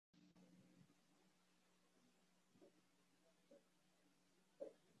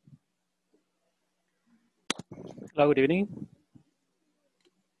Hello, good evening.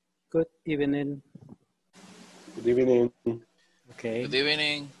 Good evening. Good evening. Okay. Good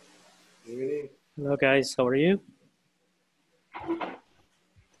evening. Good evening. Hello, guys. How are you?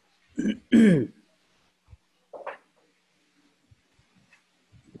 Good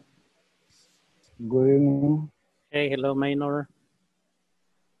evening. Hey, hello, Minor.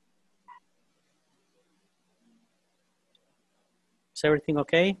 Is everything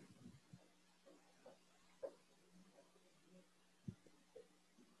okay?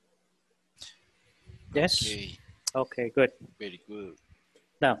 Yes? Okay, Okay, good. very good.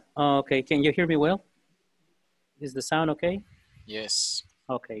 Now, okay, can you hear me well? Is the sound okay? Yes,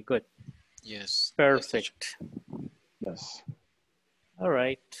 Okay, good. yes. Perfect. Yes. All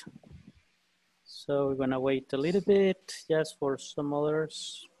right. So we're gonna wait a little bit just for some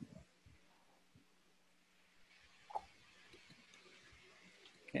others.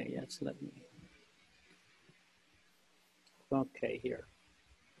 Okay, yes, let me. Okay, here.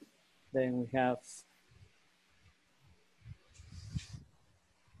 Then we have.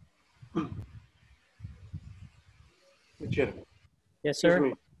 Teacher, Yes, excuse sir.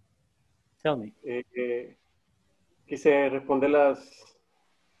 me. Tell me. Quise responder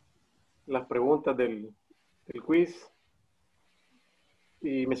las preguntas del quiz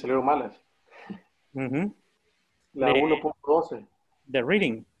y me salieron malas. Mm-hmm. La The 1.12.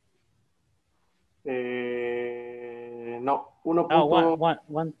 reading. No, Oh,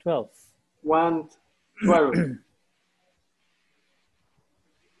 112. 1.12.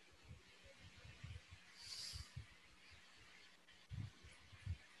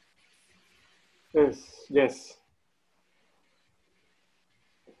 Yes.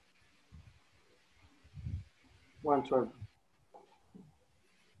 One 12.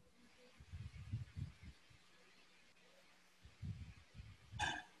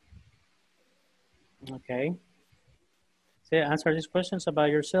 Okay. So answer these questions about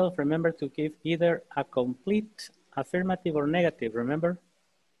yourself. Remember to give either a complete affirmative or negative, remember?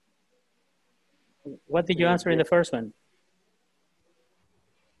 What did you answer in the first one?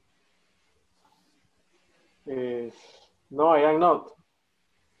 No, I am not.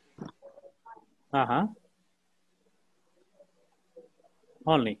 Uh-huh.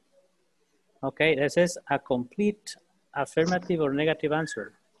 Only. Okay, this is a complete affirmative or negative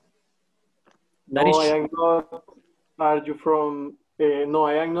answer. No, I am not. Are you from? No,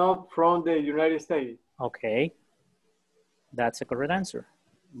 I am not from the United States. Okay, that's a correct answer.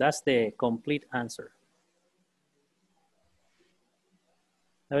 That's the complete answer.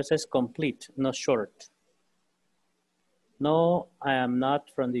 Now it says complete, not short. No, I am not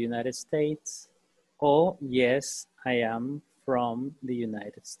from the United States. Oh, yes, I am from the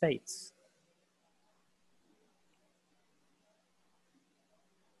United States.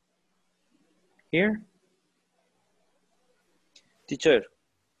 Here? Teacher,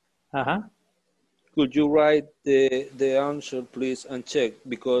 could you write the answer, please, and check?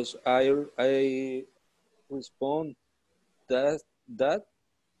 Because I respond that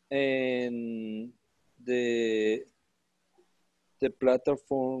and the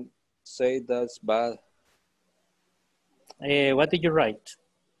platform say that's bad. What did you write?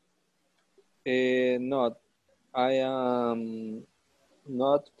 Not, I am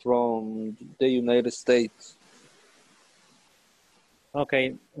not from the United States.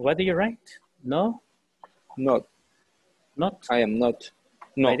 Okay, what did you write? No? Not. Not? I am not.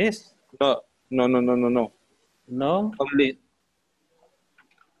 No. Like this? No. No? Only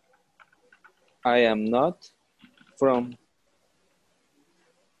I am not from.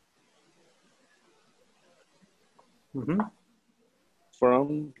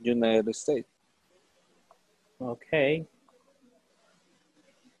 From United States. Okay.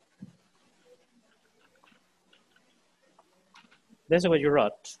 This is what you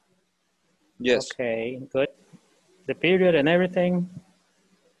wrote? Yes. Okay, good. The period and everything,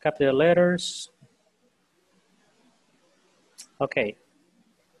 capital letters. Okay.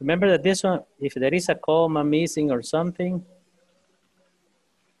 Remember that this one, if there is a comma missing or something,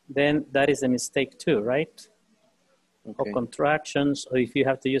 then that is a mistake too, right? Okay. Or contractions, or if you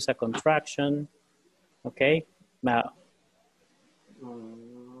have to use a contraction. Okay, now,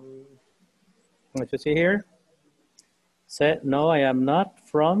 what you see here? Say, no, I am not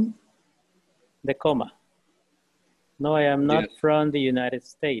from the comma. No, I am not from the United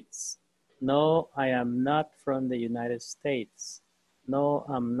States. No, I am not from the United States. No,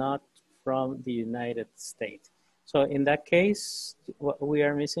 I'm not from the United States. So in that case, what we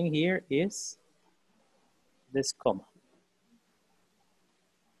are missing here is this comma.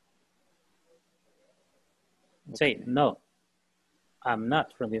 Say, no, I'm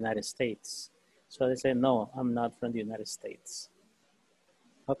not from the United States. So they say, no, I'm not from the United States.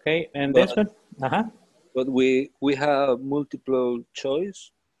 Okay, and this one? But we have multiple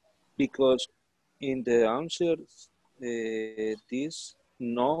choice because in the answers, this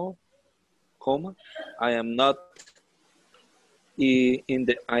no, comma, I am not. In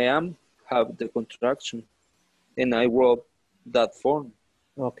the I am have the contraction, and I wrote that form.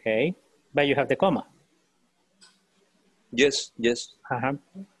 Okay, but you have the comma. Yes.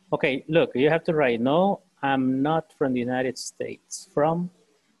 Okay, look, you have to write, no, I'm not from the United States. From,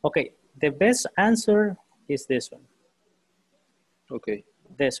 okay, the best answer is this one. Okay.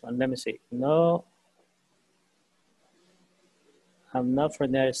 This one, let me see. No, I'm not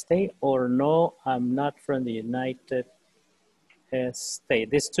from the United States, or no, I'm not from the United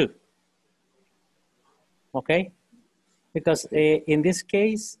States. These two. Okay? Because in this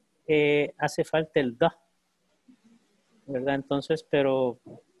case, hace falta el da. ¿Verdad? Entonces, pero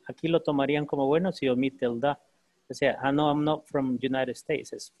aquí lo tomarían como bueno si omite el da. O sea, no, I'm not from United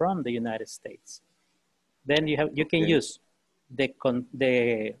States. It's from the United States. Then you can use the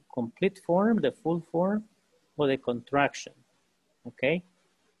complete form, the full form, or the contraction. Okay?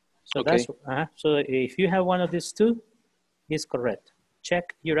 So that's, so if you have one of these two, it's correct.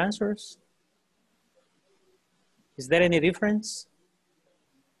 Check your answers. Is there any difference?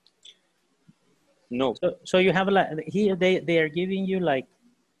 No. So you have like, here they are giving you like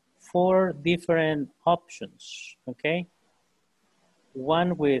 4 different options, okay?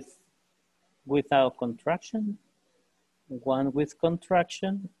 One without contraction, one with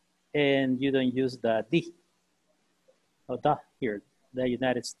contraction, and you don't use the D, or the here, the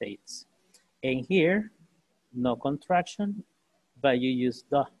United States. And here, no contraction, but you use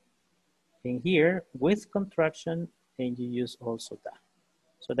the. And here, with contraction, and you use also the.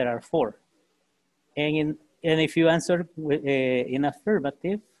 So there are 4. And if you answer in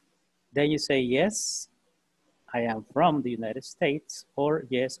affirmative, then you say, yes, I am from the United States, or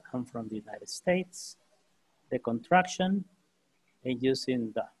yes, I'm from the United States. The contraction, and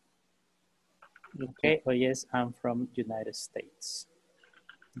using the. Okay, or yes, I'm from United States.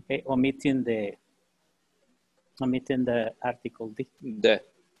 Okay, omitting the article D. The.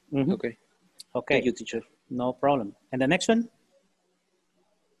 Okay. Okay. Thank you, teacher. No problem. And the next one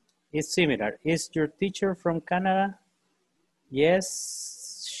is similar. Is your teacher from Canada?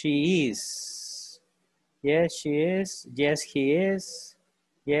 Yes, she is. Yes, she is. Yes, he is.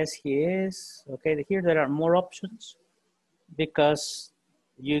 Yes, he is. Okay, here there are more options because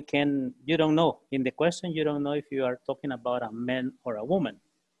you don't know. In the question, you don't know if you are talking about a man or a woman,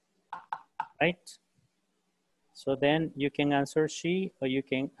 right? So then you can answer she, or you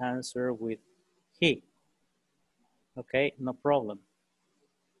can answer with he. Okay, no problem.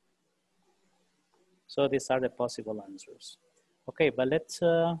 So these are the possible answers. Okay, but let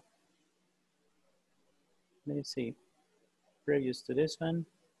me see, previous to this one.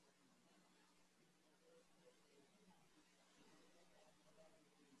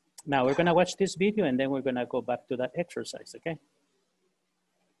 Now we're gonna watch this video and then we're gonna go back to that exercise, okay?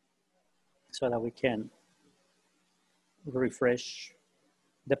 So that we can refresh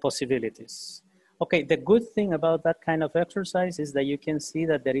the possibilities. Okay, the good thing about that kind of exercise is that you can see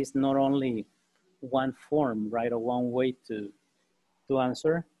that there is not only one form, right, or one way to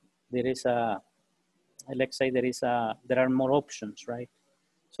answer. There is let's say there are more options, right?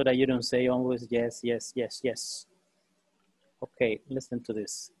 So that you don't say always yes, yes, yes, yes. Okay, listen to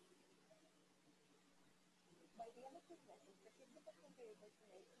this.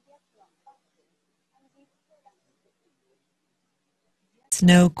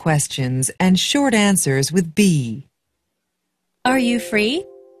 No questions and short answers with B. Are you free?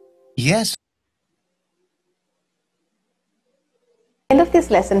 Yes. At the end of this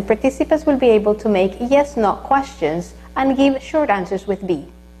lesson, participants will be able to make yes/no questions and give short answers with B.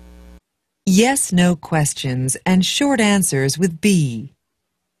 Yes, no questions and short answers with B.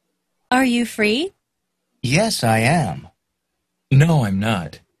 Are you free? Yes, I am. No, I'm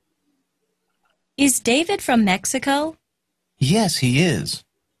not. Is David from Mexico? Yes, he is.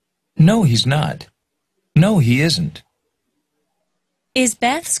 No, he's not. No, he isn't. Is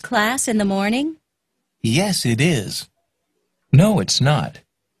Beth's class in the morning? Yes, it is. No, it's not.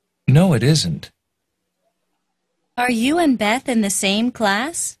 No, it isn't. Are you and Beth in the same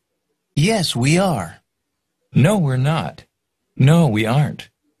class? Yes, we are. No, we're not. No, we aren't.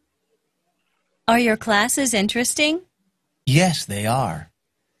 Are your classes interesting? Yes, they are.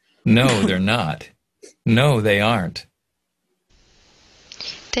 No, they're not. No, they aren't.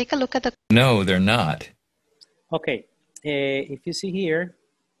 Take a look at the... No, they're not. Okay, if you see here,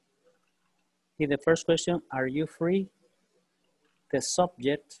 in the first question, are you free? The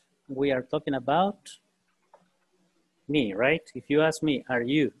subject we are talking about me, right? If you ask me, are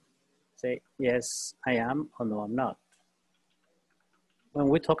you? Say, yes, I am, or no, I'm not. When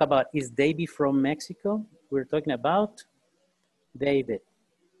we talk about, is David from Mexico? We're talking about David.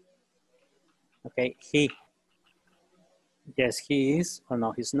 Okay, he. Yes, he is, or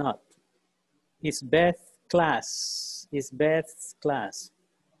no, he's not. Is Beth class? Is Beth's class?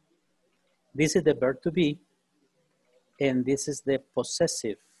 This is the verb to be, and this is the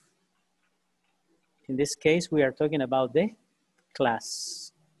possessive. In this case, we are talking about the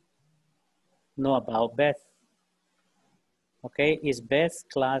class, not about Beth. Okay, is Beth's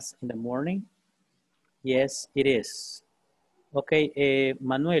class in the morning? Yes, it is. Okay,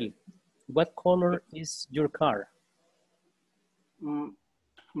 Manuel, what color is your car?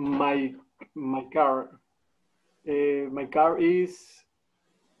 My car. My car is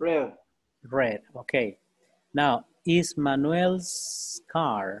red. Red, okay. Now, is Manuel's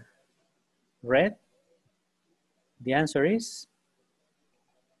car red? The answer is?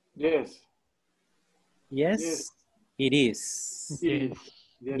 Yes. Yes, yes. It is. Yes.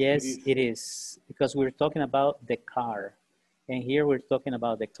 Yes, it is. Because we're talking about the car. And here we're talking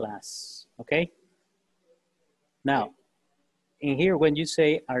about the class, okay? Now, in here when you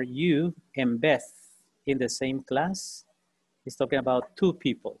say, are you and Beth in the same class? It's talking about two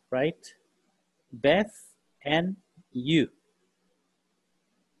people, right? Beth and you.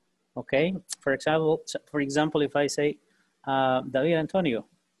 Okay, for example, if I say, David Antonio,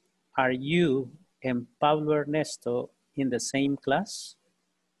 are you and Pablo Ernesto in the same class?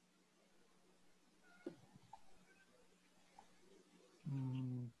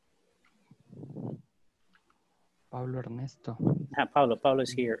 Pablo Ernesto. Pablo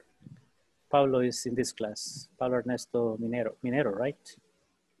is here. Pablo is in this class. Pablo Ernesto Minero, right?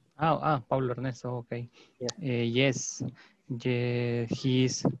 Pablo Ernesto, okay. Yeah. Yes, he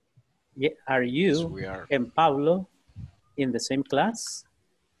is. Yeah. Are you Yes, we are. and Pablo in the same class?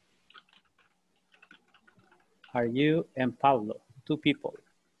 Are you and Pablo, two people?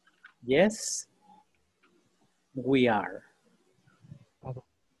 Yes, we are.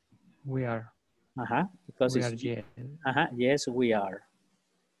 We are. Because we it's, are, yes, we are.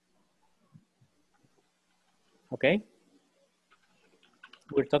 Okay?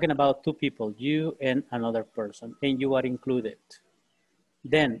 We're talking about two people, you and another person, and you are included.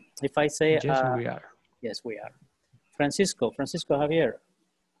 Then, if I say... Yes, we are. Yes, we are. Francisco Javier,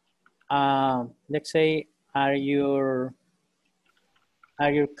 let's say, are your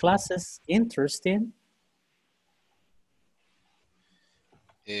classes interesting?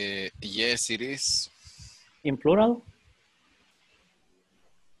 Yes, it is. In plural?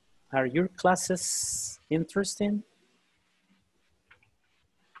 Are your classes interesting?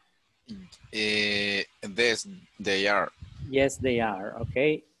 Yes, they are. Yes, they are,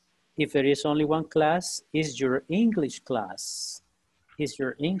 okay. If there is only one class, is your English class? Is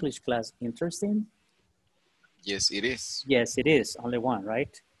your English class interesting? Yes, it is. Yes, it is, only one,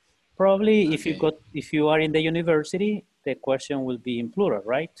 right? Probably Okay. if you are in the university, the question will be in plural,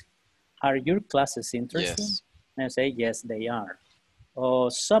 right? Are your classes interesting? Yes. And I say, yes, they are. Or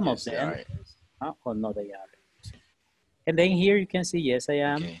some of Yes, they them, are. or no, they aren't. And then here you can see, yes, I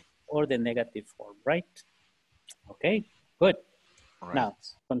am, Okay. or the negative form, right? Okay, good. Right. Now,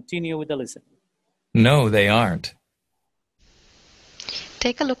 continue with the listening. No, they aren't.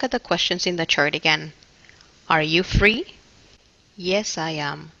 Take a look at the questions in the chart again. Are you free? Yes, I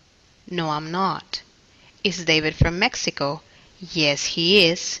am. No, I'm not. Is David from Mexico? Yes, he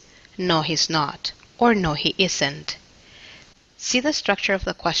is. No, he's not. Or no, he isn't. See the structure of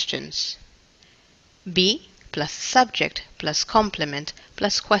the questions. Be plus subject plus complement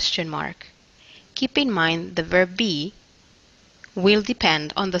plus question mark. Keep in mind the verb be will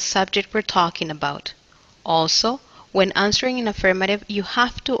depend on the subject we're talking about. Also, when answering in affirmative, you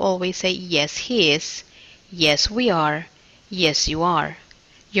have to always say yes, he is, yes, we are, yes, you are.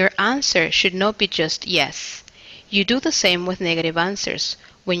 Your answer should not be just yes. You do the same with negative answers.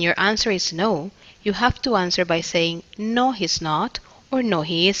 When your answer is no, you have to answer by saying no, he's not, or no,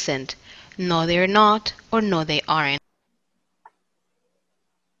 he isn't. No, they're not, or no, they aren't.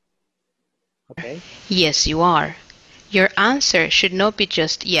 Okay. Yes, you are. Your answer should not be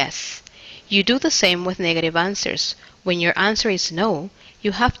just yes. You do the same with negative answers. When your answer is no,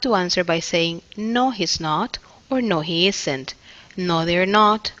 you have to answer by saying no, he's not, or no, he isn't. No, they're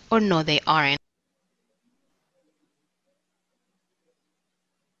not, or no, they aren't.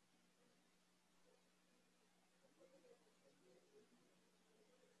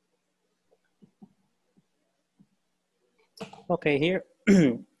 Okay, here,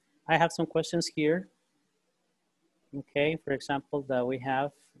 I have some questions here. Okay, for example, that we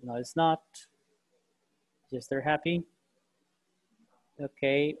have, no, it's not. Yes, they're happy.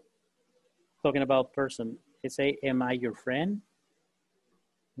 Okay, talking about person. They say, am I your friend?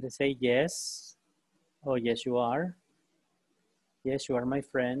 They say, yes. Oh, yes, you are. Yes, you are my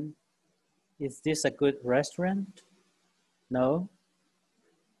friend. Is this a good restaurant? No.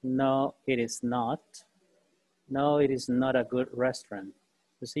 No, it is not. No, it is not a good restaurant.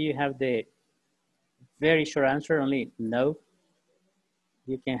 You see, you have the very short answer, only no.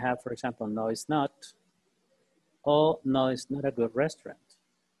 You can have, for example, no, it's not. Oh, no, it's not a good restaurant.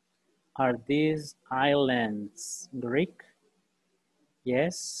 Are these islands Greek?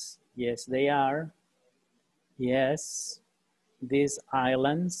 Yes, yes, they are. Yes, these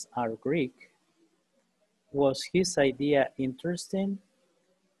islands are Greek. Was his idea interesting?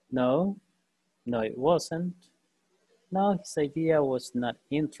 No, no, it wasn't. No, his idea was not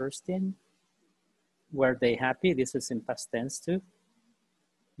interesting. Were they happy? This is in past tense too.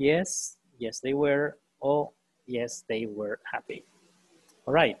 Yes, yes, they were. Oh, yes, they were happy.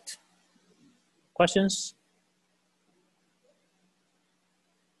 All right. Questions?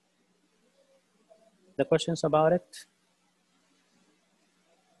 The questions about it?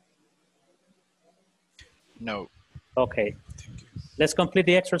 No. Okay. Let's complete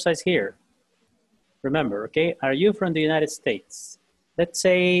the exercise here. Remember, okay, are you from the United States? Let's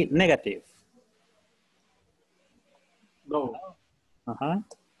say negative. No. Uh-huh.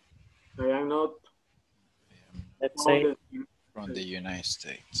 I am not. Let's say From the United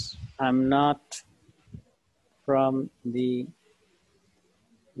States. I'm not from the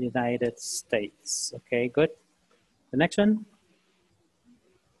United States. Okay, good. The next one.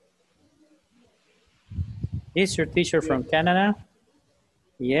 Is your teacher from Canada?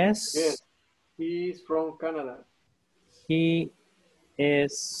 Yes. Yes. He is from Canada. He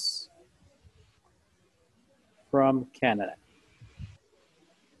is from Canada.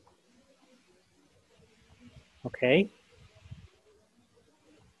 Okay.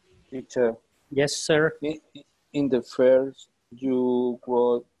 Teacher. Yes, sir. In the first, you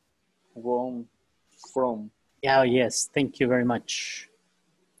wrote wrong from. Yeah, yes. Thank you very much.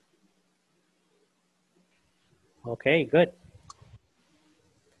 Okay, good.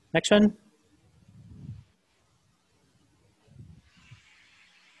 Next one.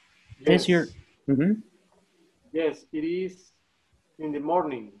 Yes. Is your Yes, it is in the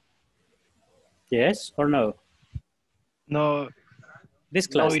morning. yes or no? No. This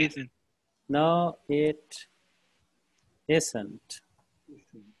class. No, it isn't. No, it isn't.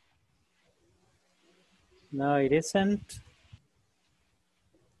 No, it isn't.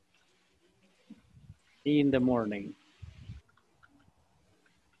 In the morning.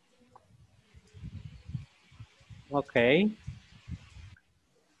 Okay.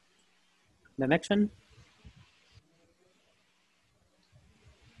 The next one.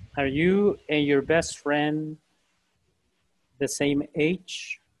 Are you and your best friend the same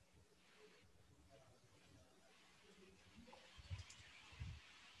age?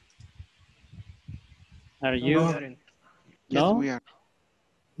 Are you? No, No? yes, we are.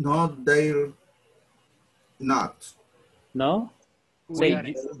 No, they're not. No? We Say are.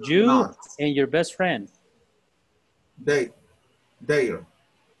 you Not. and your best friend. They're.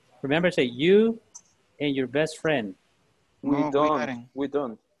 Remember, say you and your best friend. We No, don't. We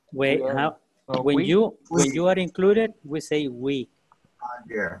don't. Wait, We how? So When we, you are included, we say we.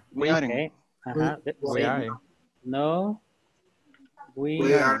 Yeah. We are. Okay. we Say are. no.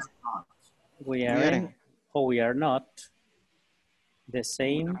 We are not. We aren't. Or we are not the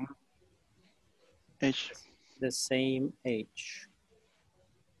same. Age. The same age.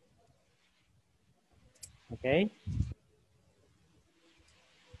 Okay.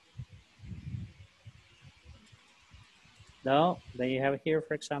 No, then you have here,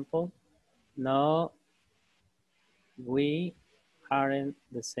 for example, no, we aren't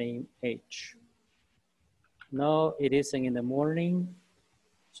the same age. No, it isn't in the morning.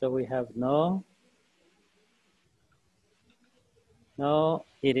 So we have no. No,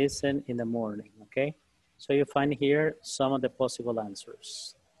 it isn't in the morning, okay? So you find here some of the possible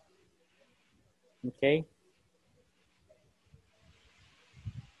answers. Okay.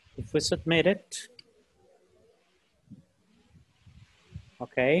 If we submit it,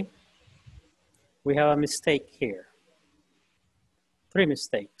 okay, we have a mistake here. 3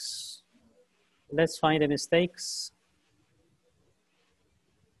 mistakes. Let's find the mistakes.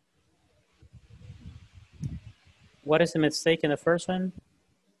 What is the mistake in the first one?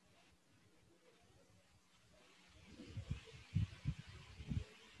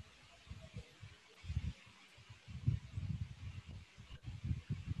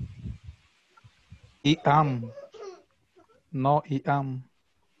 I am. No y am.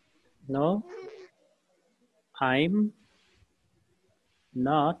 No. I'm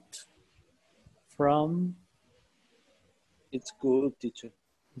not from. It's good, teacher.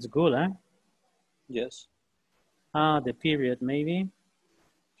 It's good, huh? Yes. The period, maybe.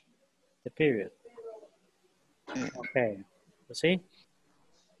 The period. Okay. You see?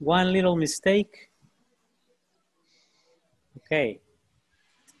 One little mistake. Okay.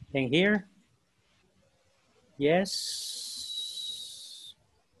 And here? Yes.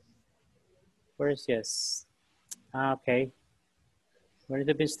 Where is yes? Okay. Where is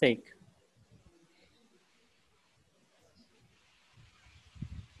the mistake?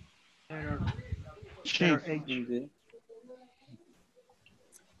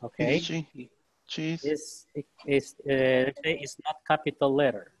 Okay. It's not capital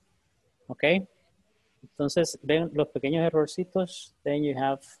letter. Okay. Entonces, ven los pequeños errorcitos. Then you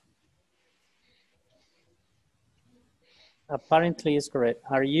have, apparently is correct.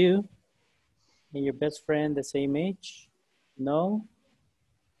 Are you and your best friend the same age? No.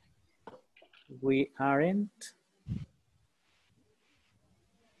 We aren't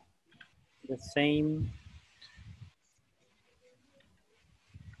the same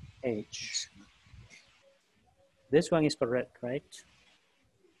age. This one is correct, right?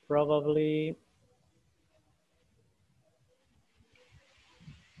 Probably.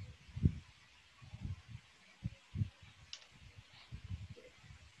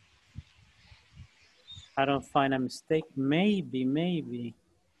 I don't find a mistake. Maybe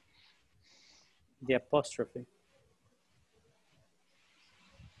the apostrophe.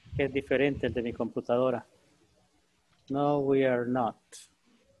 Que es diferente el de mi computadora. No, we are not.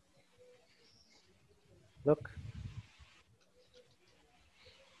 Look.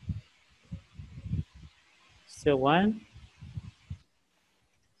 Still one.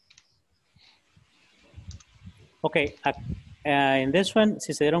 Okay, en this one,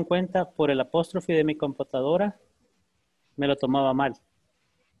 si se dieron cuenta, por el apóstrofe de mi computadora, me lo tomaba mal.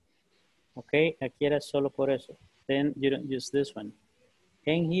 Okay, aquí era solo por eso. Then you don't use this one.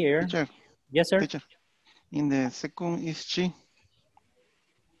 And here, Teacher, yes, sir. Teacher, in the second is she.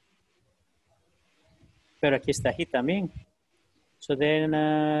 Pero aquí está he también. So then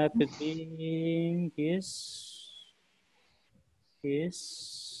could be his.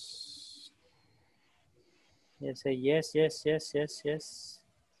 Yes.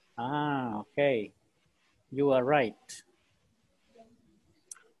 Okay. You are right.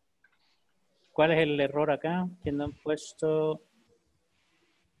 ¿Cuál es el error acá? Que no han puesto.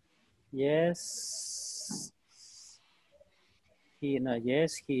 Yes.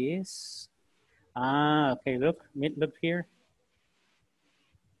 Yes, he is. Okay, look here.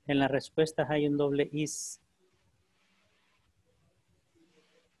 En las respuestas hay un doble is.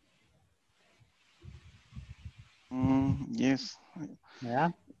 Yes.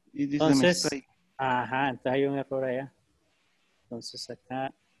 ¿Verdad? Entonces, entonces hay un error allá. Entonces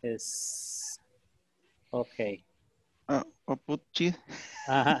acá es. Ok. O put she.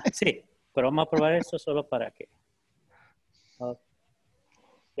 Sí, pero vamos a probar esto solo para que. Ok,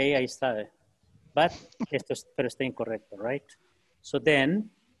 ahí está. But pero está incorrecto, right? So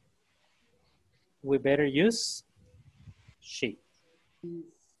then, we better use she.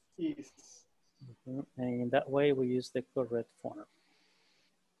 Is. And in that way, we use the correct form.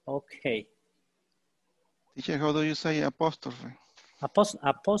 Okay. Teacher, how do you say apostrophe?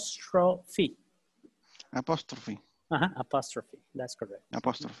 Apostrophe. Apostrophe. Apostrophe. That's correct.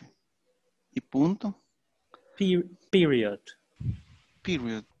 Apostrophe. ¿Y punto? Period.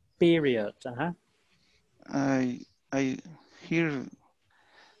 Period. Period. I hear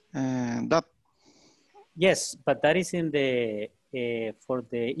that. Yes, but that is in the for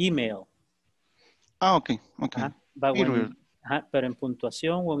the email. Okay. But period. Pero en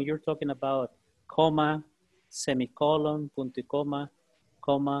puntuación, when you're talking about comma, semicolon, punto y coma,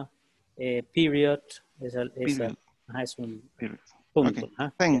 period, es un period. punto.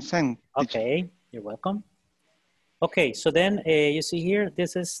 Okay. Thanks. Okay, you're welcome. Okay, so then you see here,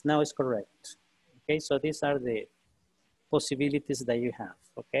 this is now is correct. Okay, so these are the possibilities that you have.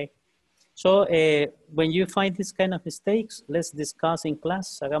 Okay, so when you find this kind of mistakes, let's discuss in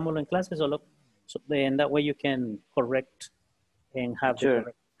class. Hagámoslo en clase, so then that way you can correct and have the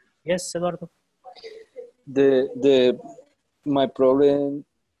correct. Yes, Eduardo. My problem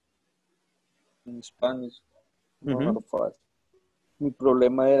in Spanish, mi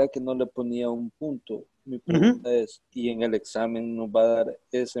problema era que no le ponía un punto. Mi pregunta es, ¿y en el examen nos va a dar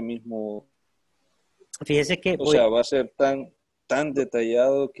ese mismo? Fíjese que o sea, va a ser tan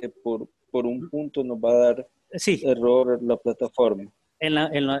detallado que por un punto nos va a dar error la plataforma. En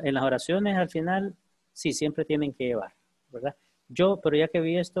las oraciones al final, sí, siempre tienen que llevar. ¿verdad? Pero ya que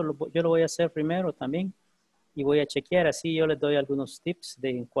vi esto, yo lo voy a hacer primero también y voy a chequear, así yo les doy algunos tips de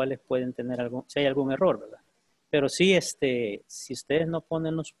en cuáles pueden tener si hay algún error, ¿verdad? Pero sí, si ustedes no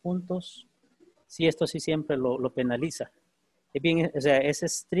ponen los puntos, sí, esto sí siempre lo penaliza. Es bien, o sea,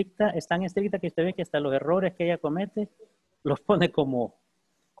 es tan estricta que usted ve que hasta los errores que ella comete los pone como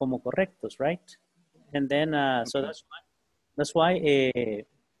correctos, right? And then, so that's why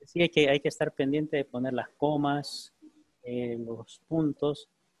sí hay que estar pendiente de poner las comas, los puntos.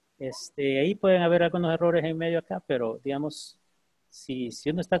 Ahí pueden haber algunos errores en medio acá, pero digamos, si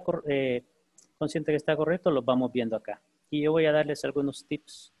uno está consciente que está correcto, los vamos viendo acá. Y yo voy a darles algunos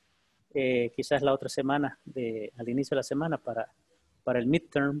tips, quizás la otra semana, al inicio de la semana, para el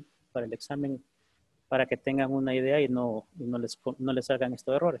midterm, para el examen, para que tengan una idea y no les salgan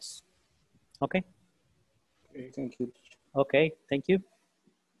estos errores. Okay? Okay, thank you. Okay, thank you.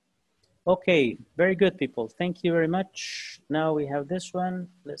 Okay, very good, people. Thank you very much. Now we have this one.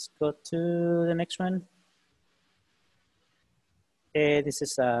 Let's go to the next one. This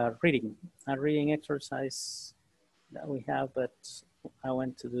is a reading exercise that we have, but I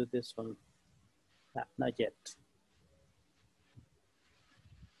want to do this one. Not yet.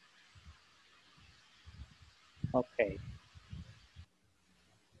 Okay.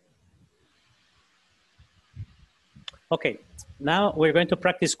 Okay, now we're going to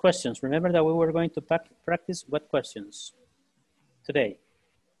practice questions. Remember that we were going to practice what questions today?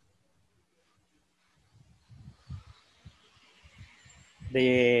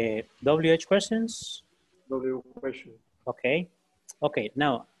 The WH questions? W question. Okay. Okay,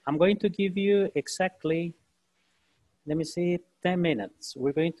 now I'm going to give you exactly, let me see, 10 minutes.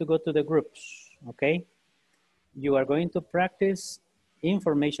 We're going to go to the groups, okay? You are going to practice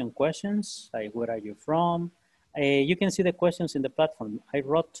information questions, like where are you from? You can see the questions in the platform. I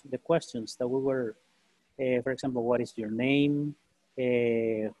wrote the questions that we were, for example, what is your name?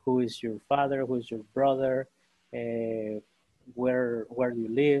 Who is your father? Who is your brother? Where do you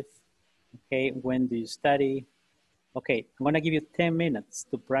live? Okay, when do you study? Okay, I'm gonna give you 10 minutes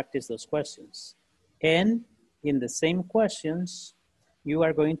to practice those questions. And in the same questions, you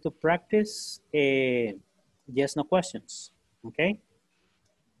are going to practice yes, no questions, okay?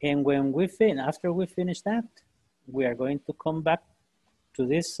 And when after we finish that, we are going to come back to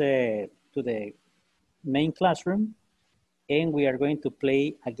this, to the main classroom, and we are going to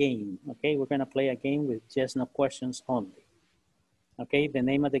play a game, okay? We're gonna play a game with yes, no questions only. Okay, the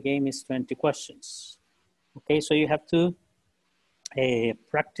name of the game is 20 questions. Okay, so you have to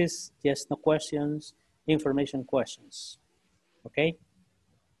practice yes, no questions, information questions. Okay,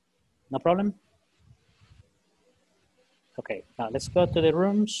 no problem? Okay, now let's go to the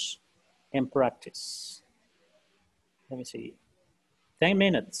rooms and practice. Let me see, 10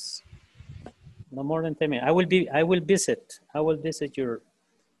 minutes, no more than 10 minutes. I will visit your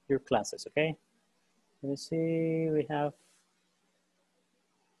classes, okay? Let me see, we have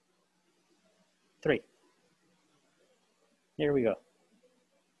 3. Here we go.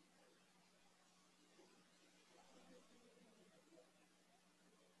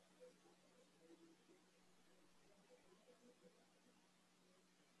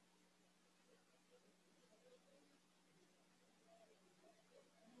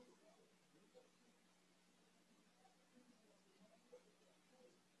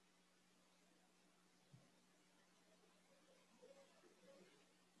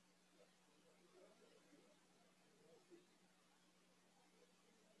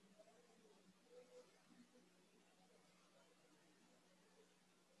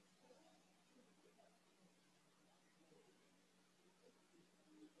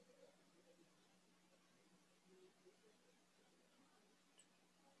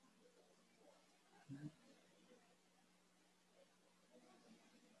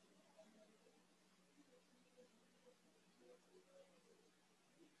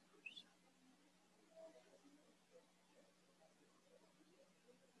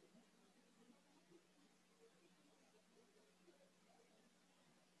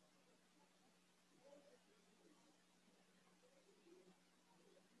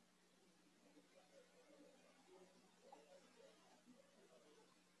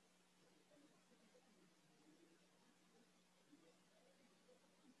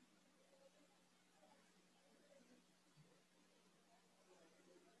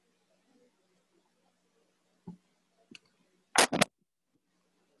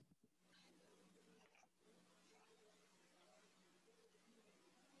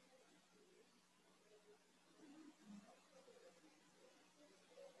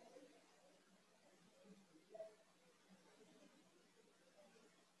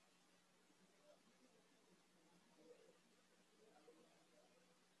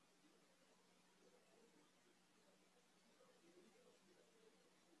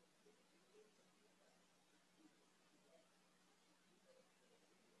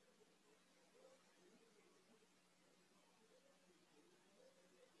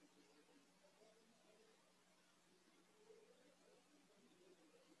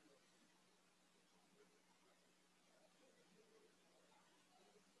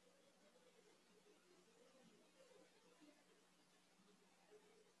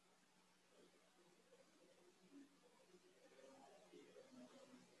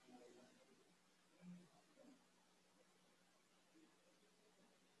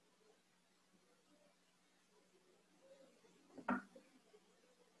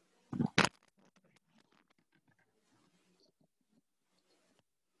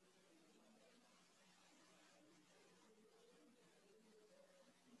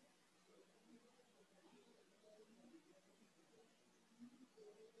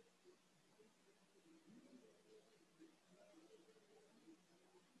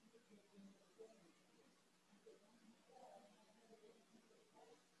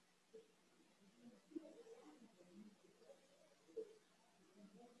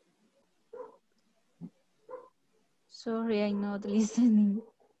 Sorry, I'm not listening.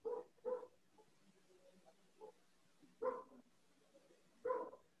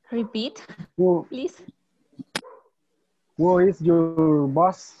 Repeat, please. Who is your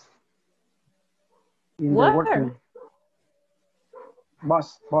boss in the Where? working?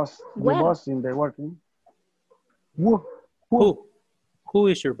 Boss, your Where? boss in the working. Who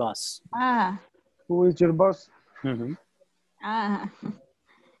is your boss? Who is your boss? Mm-hmm.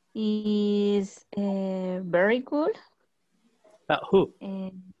 Is very good. Who?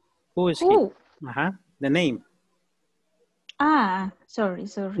 Who is he? The name. Sorry.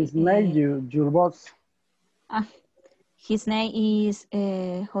 His name, your boss. His name is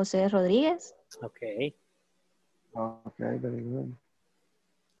Jose Rodriguez. Okay. Okay, very good.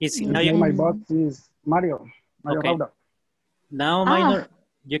 My boss is Mario. Okay. Rauda. Now, Minor,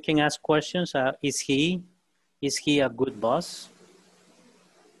 you can ask questions. Is he a good boss?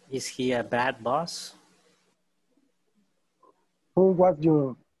 Is he a bad boss? Who was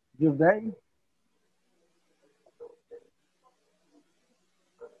your day?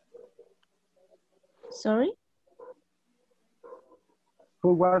 Sorry?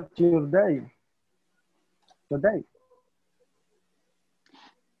 Who was your day? Today?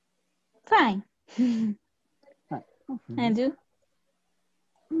 Fine. And you?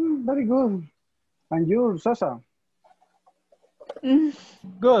 Very good. And you, Sasa?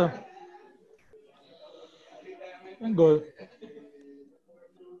 Good. I'm good.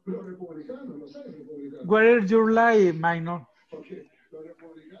 Where is your life, Minor?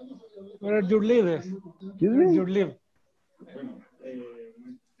 Where are your leaders? Where do you live?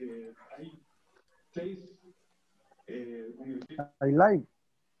 I like.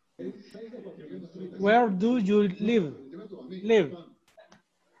 Where do you live? Live.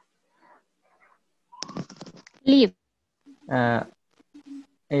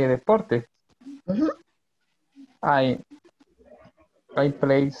 Deporte. I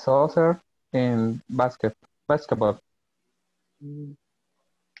play soccer and basketball.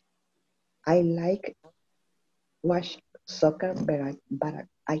 I like watch soccer, but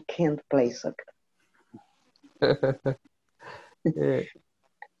I can't play soccer.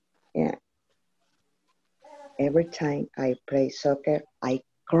 Yeah. Every time I play soccer, I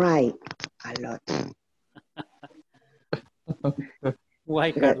cry a lot.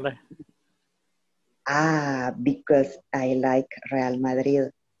 Why, Carla? Because I like Real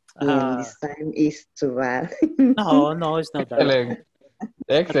Madrid. And this time is too bad. No, it's not that.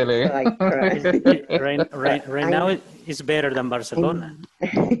 Excellent. So I cry. Right now, it's better than Barcelona.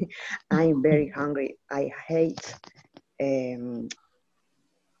 I'm very hungry. I hate the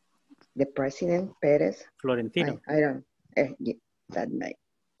president, Perez. Florentino. I don't, yeah, that night.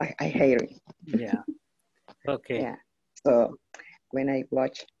 I hate it. Yeah. Okay. Yeah. So when I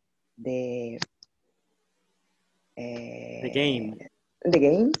watch the game,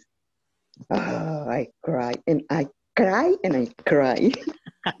 I cry and I cry and I cry.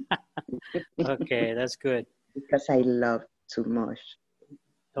 Okay, that's good. Because I love too much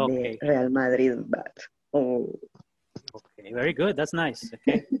the Real Madrid, but okay, very good. That's nice.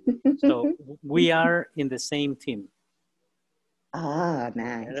 Okay, so we are in the same team.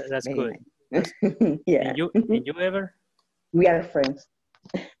 Nice. That's very good. Nice. Yeah. And you ever? We are friends.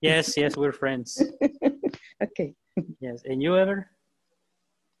 Yes, we're friends. Okay. Yes, and you ever?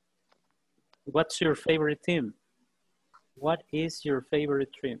 What's your favorite team? What is your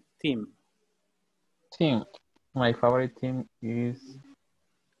favorite team? My favorite team is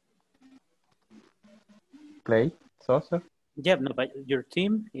play soccer. Yeah, no, but your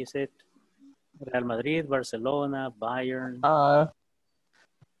team, is it Real Madrid, Barcelona, Bayern?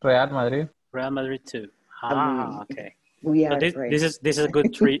 Real Madrid. Real Madrid too. Okay. We are this is a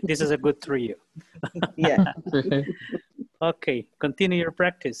good this is a good trio. Yeah. Okay, continue your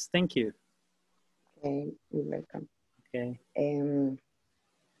practice. Thank you. Okay, you're welcome. Okay.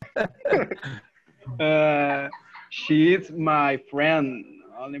 She is my friend,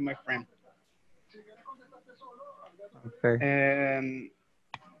 only my friend. Okay.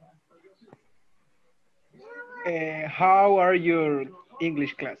 How are your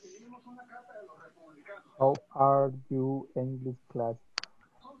English class? How are you English class?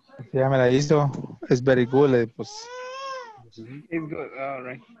 Ya me la hizo. It's very good. Pues. It's good. All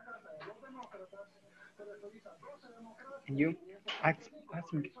right. And you? Ask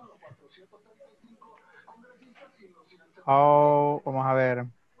me. Oh, vamos a ver.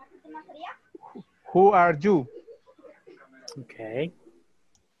 Who are you? Okay.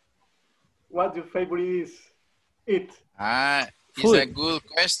 What's your favorite eat? It's a good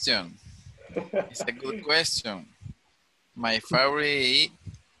question. It's a good question. My favorite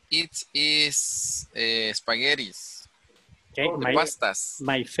eat is spaghetti. Okay, pastas.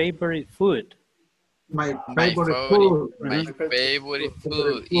 My favorite food. My favorite food. My favorite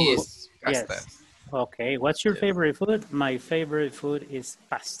food is pastas. Yes. Okay, what's your favorite food? My favorite food is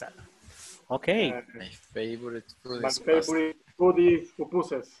pasta. Okay. My favorite food My is pasta. favorite food is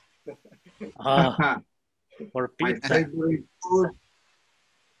pupusas. Or pizza. My favorite food,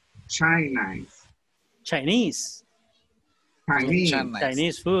 Chinese. Chinese.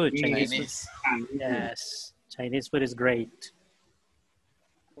 Chinese food. Chinese. Yes. Chinese food is great.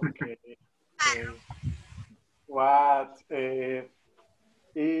 Okay. What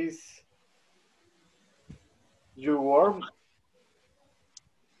is your work?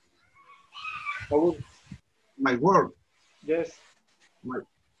 My work. Yes.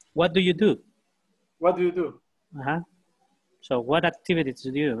 What do you do? What do you do? So what activities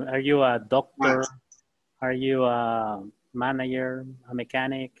do you do? Are you a doctor? Are you a manager, a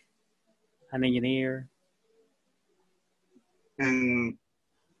mechanic, an engineer? And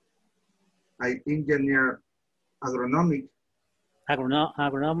I engineer agronomic.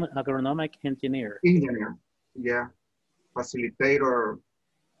 Agronomic engineer. Engineer, yeah. Facilitator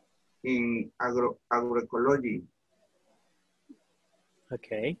in agroecology.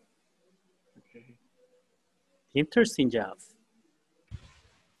 Okay. Interesting job.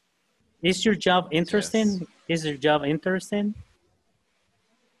 Is your job interesting? Yes. Is your job interesting?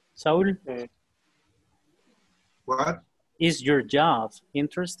 Saul? What? Is your job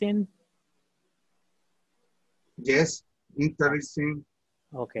interesting? Yes, interesting.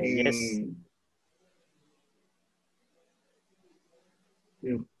 Okay, yes.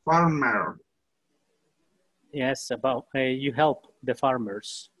 In farmer. Yes, about you help the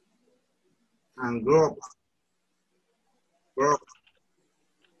farmers. And growth.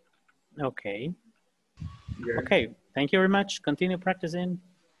 Okay. Yeah. Okay, thank you very much. Continue practicing.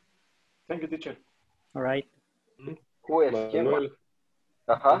 Thank you, teacher. All right. Manuel.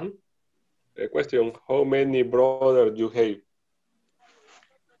 A question, how many brothers you have?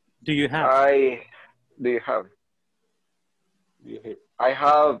 Do you have? I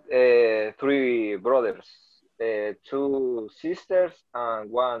have 3 brothers, 2 sisters, and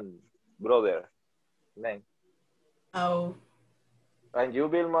 1 brother. Man. Oh. And you,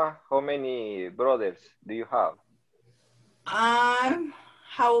 Vilma, how many brothers do you have?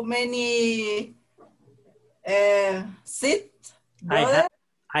 How many brothers?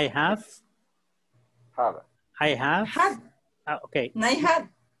 I have. Okay.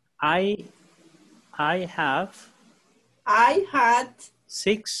 I had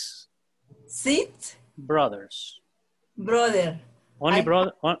 6 brothers.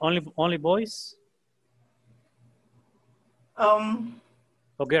 Only boys?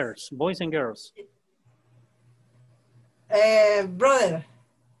 Or girls? Boys and girls? Brother.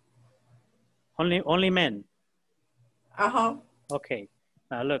 Only men? Okay.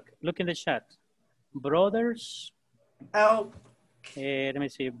 Now look in the chat. Brothers. Let me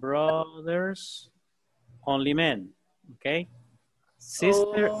see. Brothers. Only men. Okay.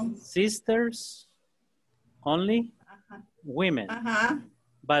 Sisters. Only women.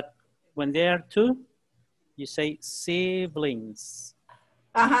 But when they are 2, you say siblings.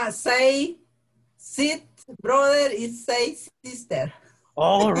 Say brother is say sister.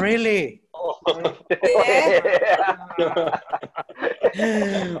 Oh, really?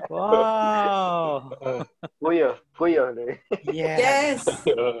 Wow. Yes.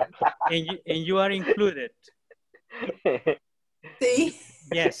 And you are included. Sí.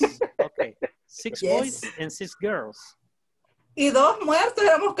 Yes. Okay. 6 boys and 6 girls. Y 2 muertos,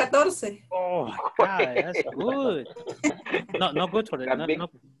 éramos 14. Oh my God, that's good. Not good for the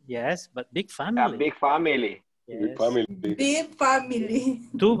yes, but big family. A big family. Yes. Big family.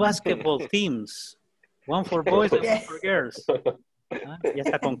 2 basketball teams. 1 for boys and 1 for girls. Y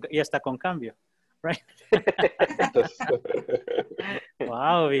hasta con cambio. Right?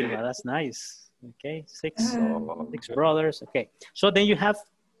 Wow, Vilma, that's nice. Okay, 6 brothers. Okay, so then you have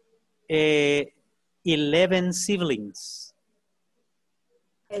 11 siblings.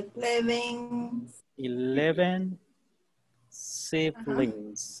 11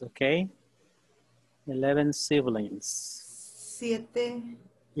 siblings, okay? 11 siblings.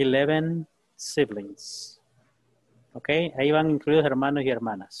 11 siblings. Okay, ahí van incluidos hermanos y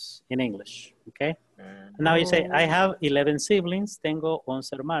hermanas in English, okay? Now you say, I have 11 siblings, tengo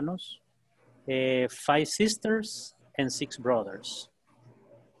 11 hermanos, 5 sisters, and 6 brothers.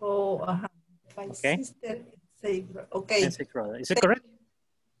 Oh, 5 sisters, 6 brothers. Okay. And 6 brothers. Is it correct?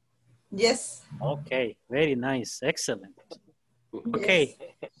 Yes. Okay, very nice, excellent. Okay,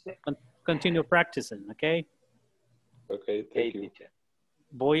 continue practicing, okay? Okay, thank you.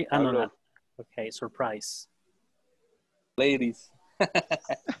 Voy a anotar. Okay, surprise. ladies.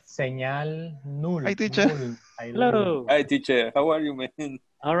 Señal null. Hi, teacher. Null. Hello. Hi, teacher. How are you, man?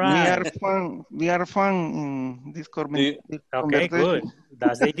 All right. We are fun in this Okay, good.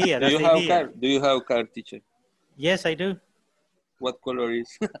 That's the idea. Do That's you the have idea. car? Do you have car, teacher? Yes, I do. What color is?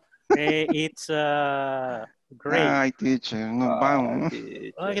 It's gray. Hi, teacher. Not bound.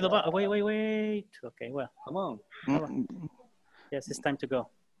 Wait. Okay, well. Come on. Yes, it's time to go.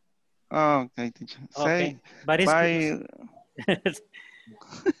 Okay, teacher. Okay, Say but it's bye.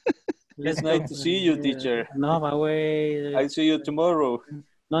 It's nice to see you, teacher. No, but wait. I'll see you tomorrow.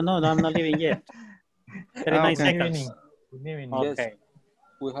 No, I'm not leaving yet. 39 seconds. Good evening. Okay.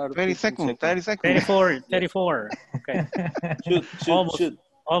 We have 30 seconds. 30 seconds. 34. Okay. Shoot.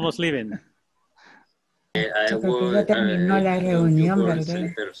 Almost leaving. Yo creo que ya terminó la reunión,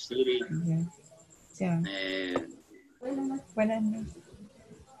 ¿verdad? Ya. Buenas noches.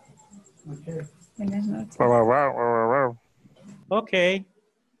 Buenas noches. Okay.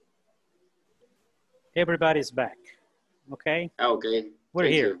 Everybody's back. Okay. Okay. We're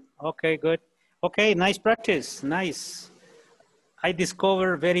Thank here. you. Okay, good. Okay, nice practice. Nice. I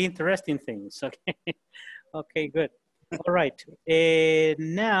discovered very interesting things. Okay. Okay, good. All right.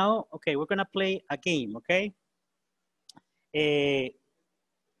 Now, okay, we're gonna play a game. Okay.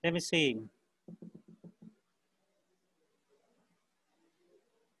 Let me see.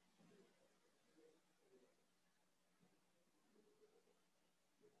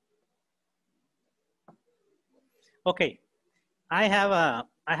 Okay, I have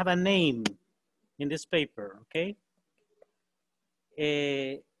a name in this paper, okay?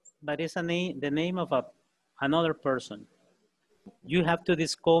 But it's the name of another person. You have to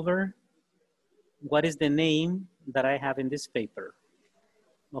discover what is the name that I have in this paper,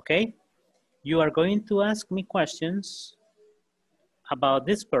 okay? You are going to ask me questions about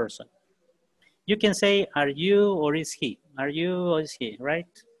this person. You can say, are you or is he? Are you or is he, right?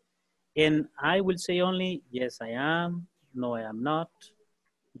 And I will say only, yes, I am. No, I am not.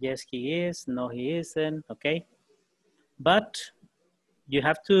 Yes, he is. No, he isn't. Okay. But you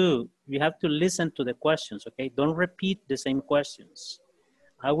have to listen to the questions. Okay. Don't repeat the same questions.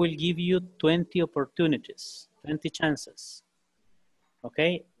 I will give you 20 opportunities, 20 chances.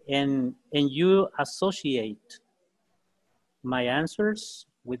 Okay. And you associate my answers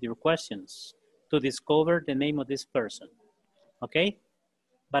with your questions to discover the name of this person. Okay.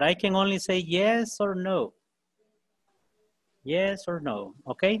 But I can only say yes or no. Yes or no,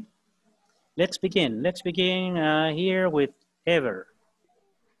 okay? Let's begin. Let's begin here with Ever.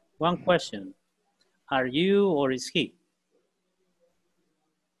 One question. Are you or is he?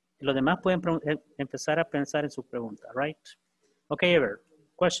 Los demás pueden empezar a pensar en su pregunta, right? Okay, Ever.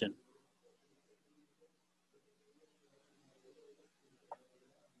 Question.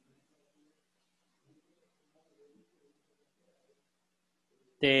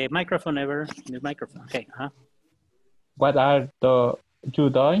 The microphone, Ever. The microphone. Okay. What are you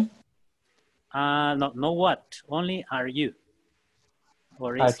doing? No what. Only are you.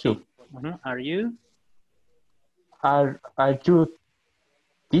 Or is he? Are you? Are you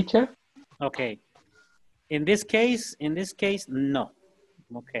teacher? Okay. In this case, no.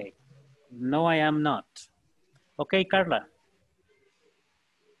 Okay. No, I am not. Okay, Carla.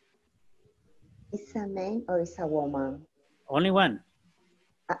 Is a man or is a woman? Only one.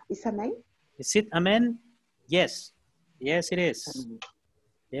 Is a man? Is it a man? Yes. Yes, it is.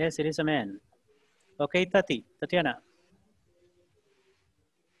 Yes, it is a man. Okay, Tatiana.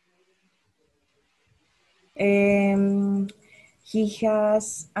 He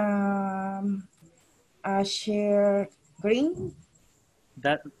has a shirt green.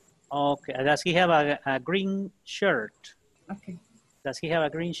 Okay. Does he have a green shirt? Okay. Does he have a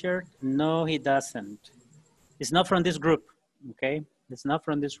green shirt? No, he doesn't. It's not from this group. Okay. It's not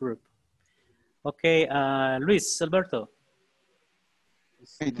from this group. Okay, Luis Alberto.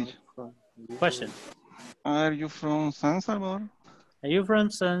 Hey, teacher. Question. Are you from San Salvador? Are you from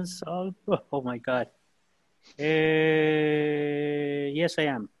San Salvador? Oh my God. Yes, I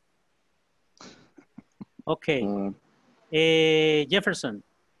am. Okay. Jefferson.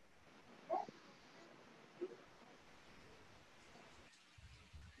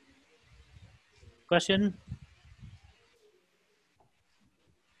 Question.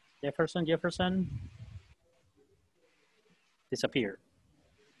 Jefferson. Disappeared.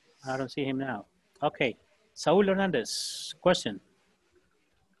 I don't see him now. Okay. Saul Hernandez. Question.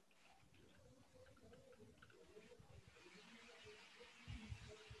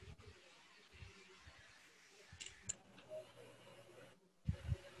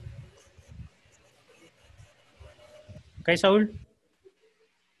 Okay, Saul.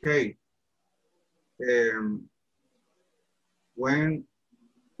 Okay. When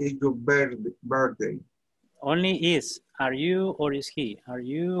is your birthday? Only is. Are you or is he? Are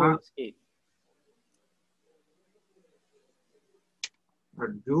you or is he?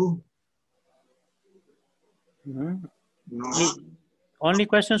 Are you? Mm-hmm. No. Only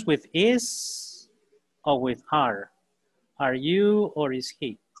questions with is or with are. Are you or is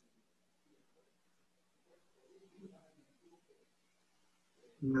he?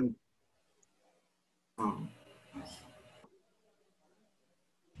 Mm.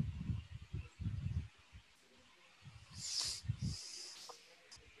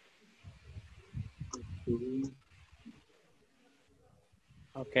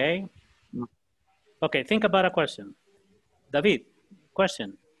 Okay. Okay, think about a question. David,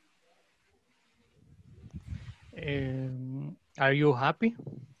 question. Are you happy?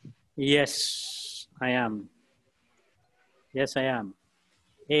 Yes, I am. Yes, I am.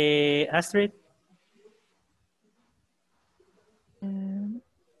 Astrid?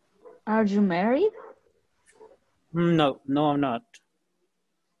 Are you married? No, I'm not.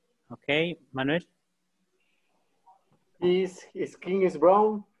 Okay, Manuel? His skin is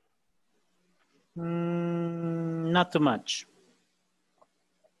brown? Not too much.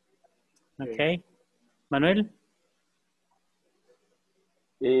 Okay. Manuel?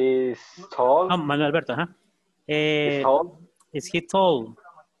 Is tall? Oh, Manuel Alberto, huh? Is tall? Is he tall?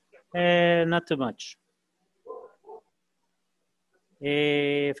 Not too much.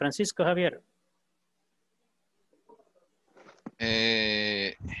 Francisco Javier?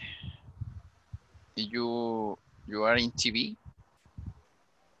 You are in TV?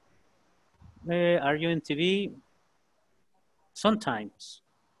 Are you in TV? Sometimes.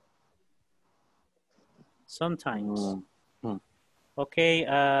 Sometimes. Okay,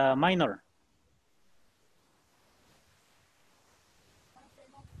 minor.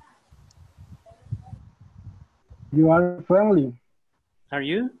 You are friendly. Are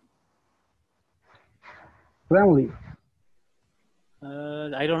you? Friendly.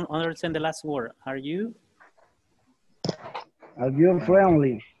 I don't understand the last word. Are you? Are you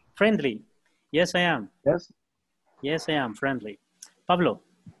friendly? Friendly. Yes, I am. Yes. Yes, I am friendly. Pablo?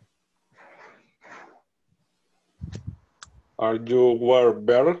 Are you wear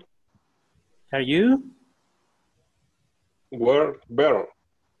bear? Are you? Wear bear.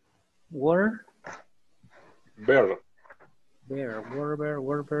 Were? Bear. Bear.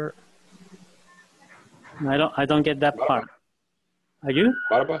 Were bear. I don't get that part. Are you?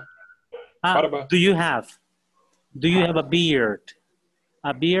 Barba. Barba. Do you have a beard?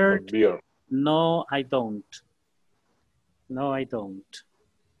 A beard? A beard. No, I don't. No, I don't.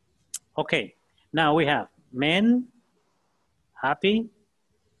 Okay, now we have men, happy,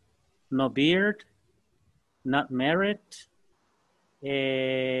 no beard, not married,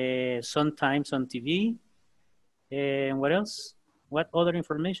 sometimes on TV, and what else? What other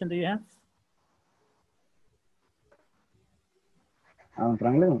information do you have? I'm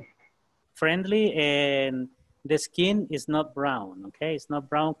friendly. Friendly, and the skin is not brown, okay? It's not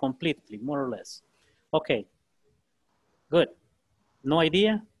brown completely, more or less. Okay, good. No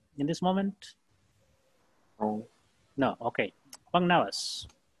idea in this moment? No. No, okay. Juan Navas,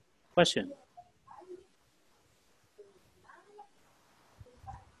 question.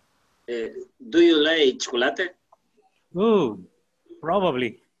 Do you like chocolate? Ooh,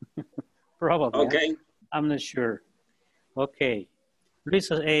 probably. Probably. Okay. I'm not sure. Okay. Luis,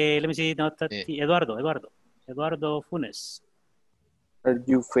 let me see. Not that, Eduardo Funes. Are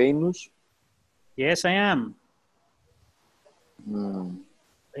you famous? Yes, I am.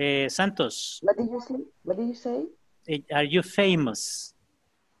 Santos. What did you say? What did you say? Are you famous?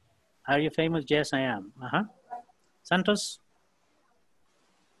 Are you famous? Yes, I am. Santos.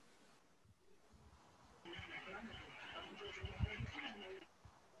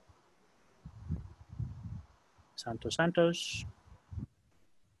 Santos.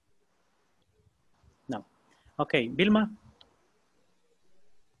 No. Okay, Vilma.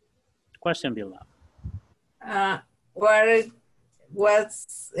 Question, Vilma.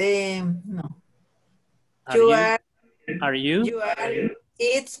 What's no? Are you? You are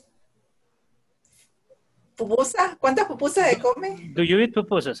eat pupusa. ¿Cuántas pupusas se come? Do you eat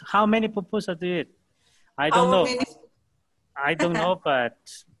pupusas? How many pupusas do you eat? I don't know. I don't know, but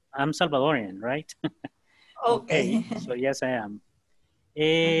I'm Salvadorian, right? Okay. So yes, I am.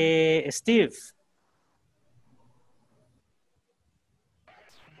 Steve.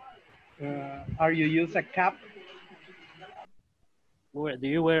 Are you use a cap? Where do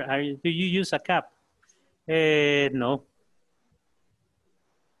you wear? Do you use a cap? No.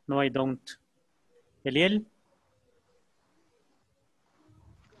 No, I don't. Eliel?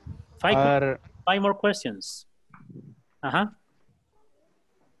 Five more questions.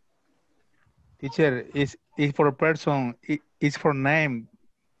 Teacher, is for person, is for name.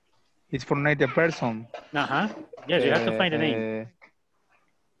 It's for name the person. Yes, you have to find a name.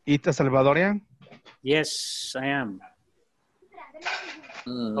 It's a Salvadorian? Yes, I am.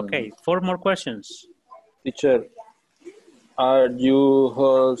 Okay, 4 more questions. Teacher, are you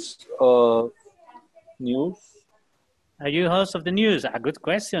host of news? Are you host of the news? A good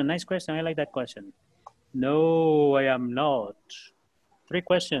question. Nice question. I like that question. No, I am not. 3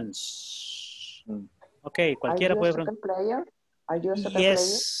 questions. Okay, cualquiera puede preguntar. Player? Are you a soccer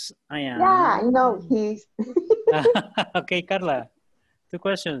Yes, I am. Yeah, I know he's. Okay, Carla. 2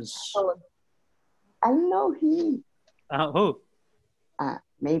 questions. Oh, I know he. Who?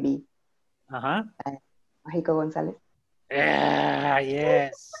 Maybe. Mexico Gonzalez. Yeah,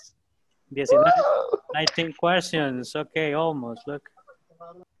 yes. 19 questions. Okay, almost. Look.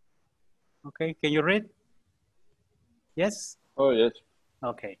 Okay, can you read? Yes? Oh, yes.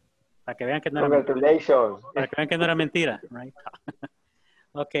 Okay. Para que vean que no Congratulations. Para que vean que no era mentira, right?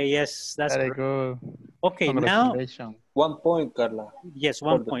 Okay, yes, that's very good. Okay, now 1 point, Carla. yes,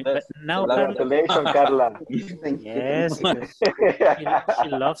 1 point. But now Congratulations, Carla. Yes, because she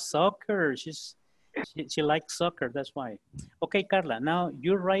loves soccer. She likes soccer, that's why. Okay, Carla, now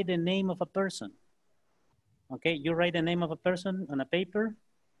you write the name of a person. Okay, you write the name of a person on a paper.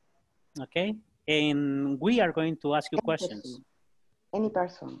 Okay, and we are going to ask you questions. Any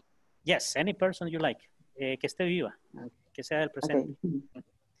person. Yes, any person you like. Que esté viva. Que sea del presente.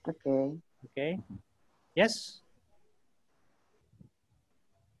 Okay. Okay. Yes?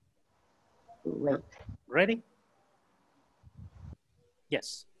 Wait. Ready?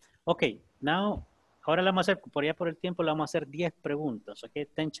 Yes. Okay, now, ahora le vamos a hacer, por allá por el tiempo, le vamos a hacer 10 preguntas, okay?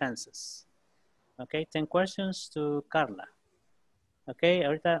 10 chances. Okay, 10 questions to Carla. Okay,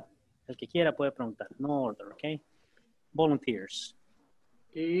 ahorita el que quiera puede preguntar. No order, okay? Volunteers.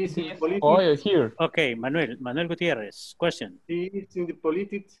 Is in the politics. Oh, here. Okay, Manuel Gutierrez, question. Is in the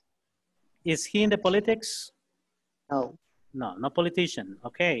politics. Is he in the politics? No. No, no politician.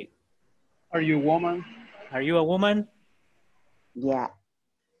 Okay. Are you a woman? Are you a woman? Yeah.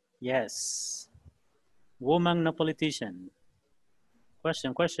 Yes. Woman, no politician.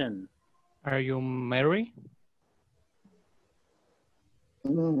 Question. Are you married?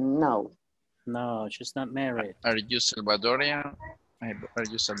 No. No, she's not married. Are you Salvadorian? Are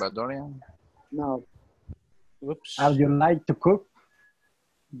you Salvadorian? No. Oops. How do you like to cook?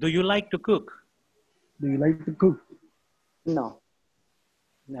 Do you like to cook? Do you like to cook? No.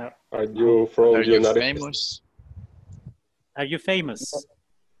 No. Are you from Are the you United famous? Are you famous?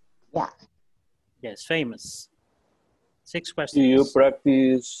 Yeah. Yes, famous. 6 questions. Do you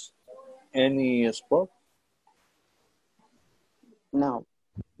practice any sport? No.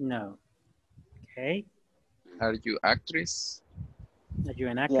 No. Okay. Are you actress? Are you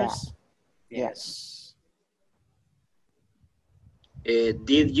an actress? Yeah. Yes.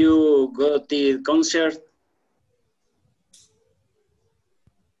 Did you go to the concert?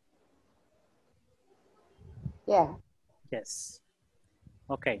 Yeah. Yes.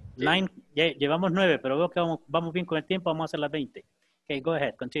 Okay. 9. Llevamos 9, pero veo que vamos bien con el tiempo. Vamos a hacer las 20. Okay, go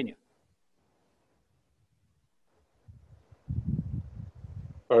ahead. Continue.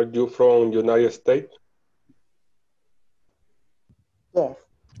 Are you from United States? Yes.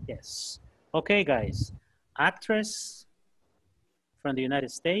 Yes. Okay, guys. Actress from the United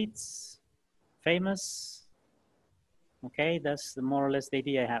States. Famous. Okay, that's more or less the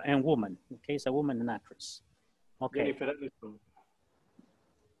idea I have. And woman. Okay, it's a woman and actress. Okay. Jennifer Aniston.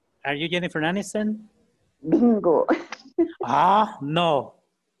 Are you Jennifer Aniston? Bingo. No.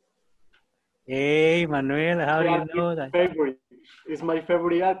 Hey, Manuel, how do you know that? Favorite. It's my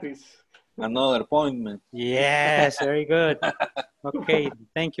favorite actress. Another appointment. Yes, very good. Okay,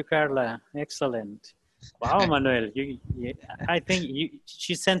 thank you, Carla. Excellent. Wow, Manuel, I think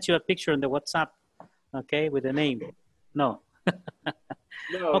she sent you a picture on the WhatsApp, okay, with the name. No.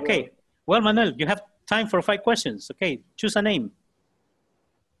 No, okay, no. Well, Manuel, you have time for 5 questions. Okay, choose a name.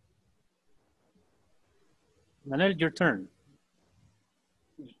 Manuel, your turn.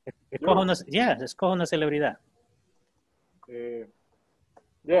 Escoja una celebridad.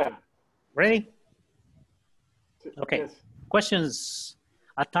 Yeah. Ready? Okay. Yes. Questions.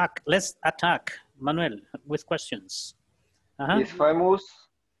 Attack. Let's attack Manuel with questions. Is famous?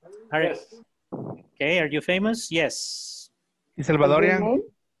 Yes. Okay. Are you famous? Yes. ¿Y Salvadorian?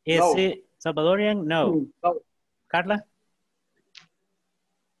 Is it Salvadorian? No. No. Carla?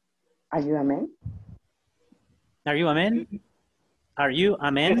 Are you a man? Are you a man? Are you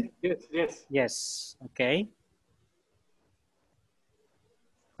a man? Yes. Yes. Okay.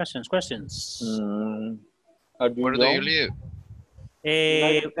 Questions. Where do you live?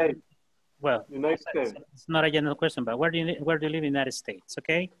 Well, United States. it's not a general question, but where do you live in the United States?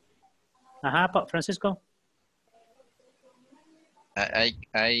 Okay. Francisco. You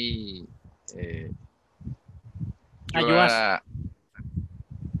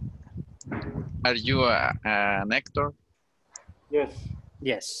are you an actor? Yes.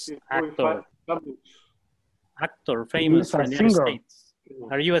 Yes, He's actor. Actor, He famous is from a the United singer. States.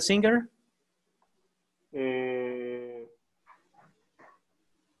 Are you a singer?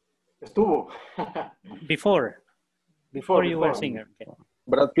 Estuvo. Before you were a singer. Okay.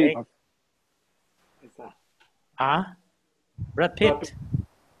 Brad Pitt. Brad Pitt.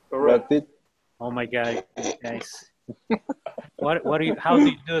 Brad Pitt. Oh my God, guys. What do you? How do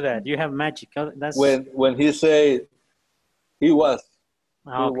you do that? You have magic. That's When he said he was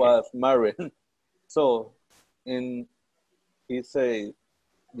married, so he said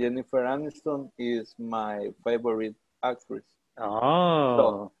Jennifer Aniston is my favorite actress. Oh.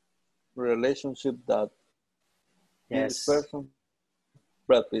 So, relationship that this person,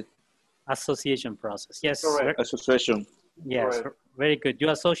 Brad Pitt. Association process. Yes. Association. Yes. Correct. Very good. You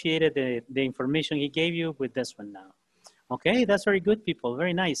associated the information he gave you with this one now. Okay, that's very good, people.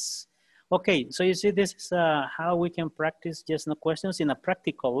 Very nice. Okay, so you see, this is how we can practice yes no questions in a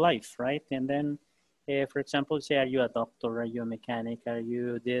practical life, right? And then, for example, say, are you a doctor? Are you a mechanic? Are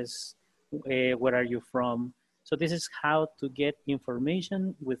you this? Where are you from? So this is how to get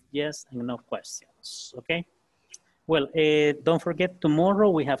information with yes and no questions, okay? Well, don't forget, tomorrow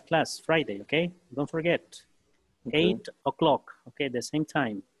we have class, Friday, okay? Don't forget, 8 o'clock, okay, the same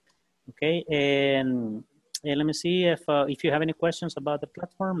time, okay? And let me see if you have any questions about the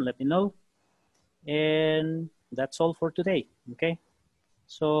platform, let me know. And that's all for today, okay?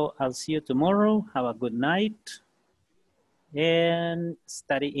 So I'll see you tomorrow. Have a good night. And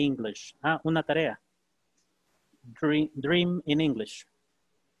study English. Una tarea. Dream in English.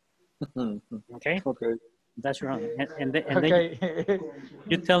 Okay? Okay. That's wrong. And then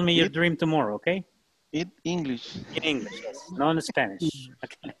you tell me your dream tomorrow, okay? In English. In English, yes. Not in Spanish.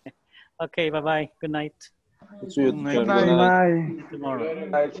 Okay. Okay, bye-bye. Good night. See you Good night.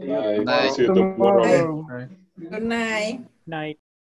 Tomorrow. See you tomorrow. Good night. Night.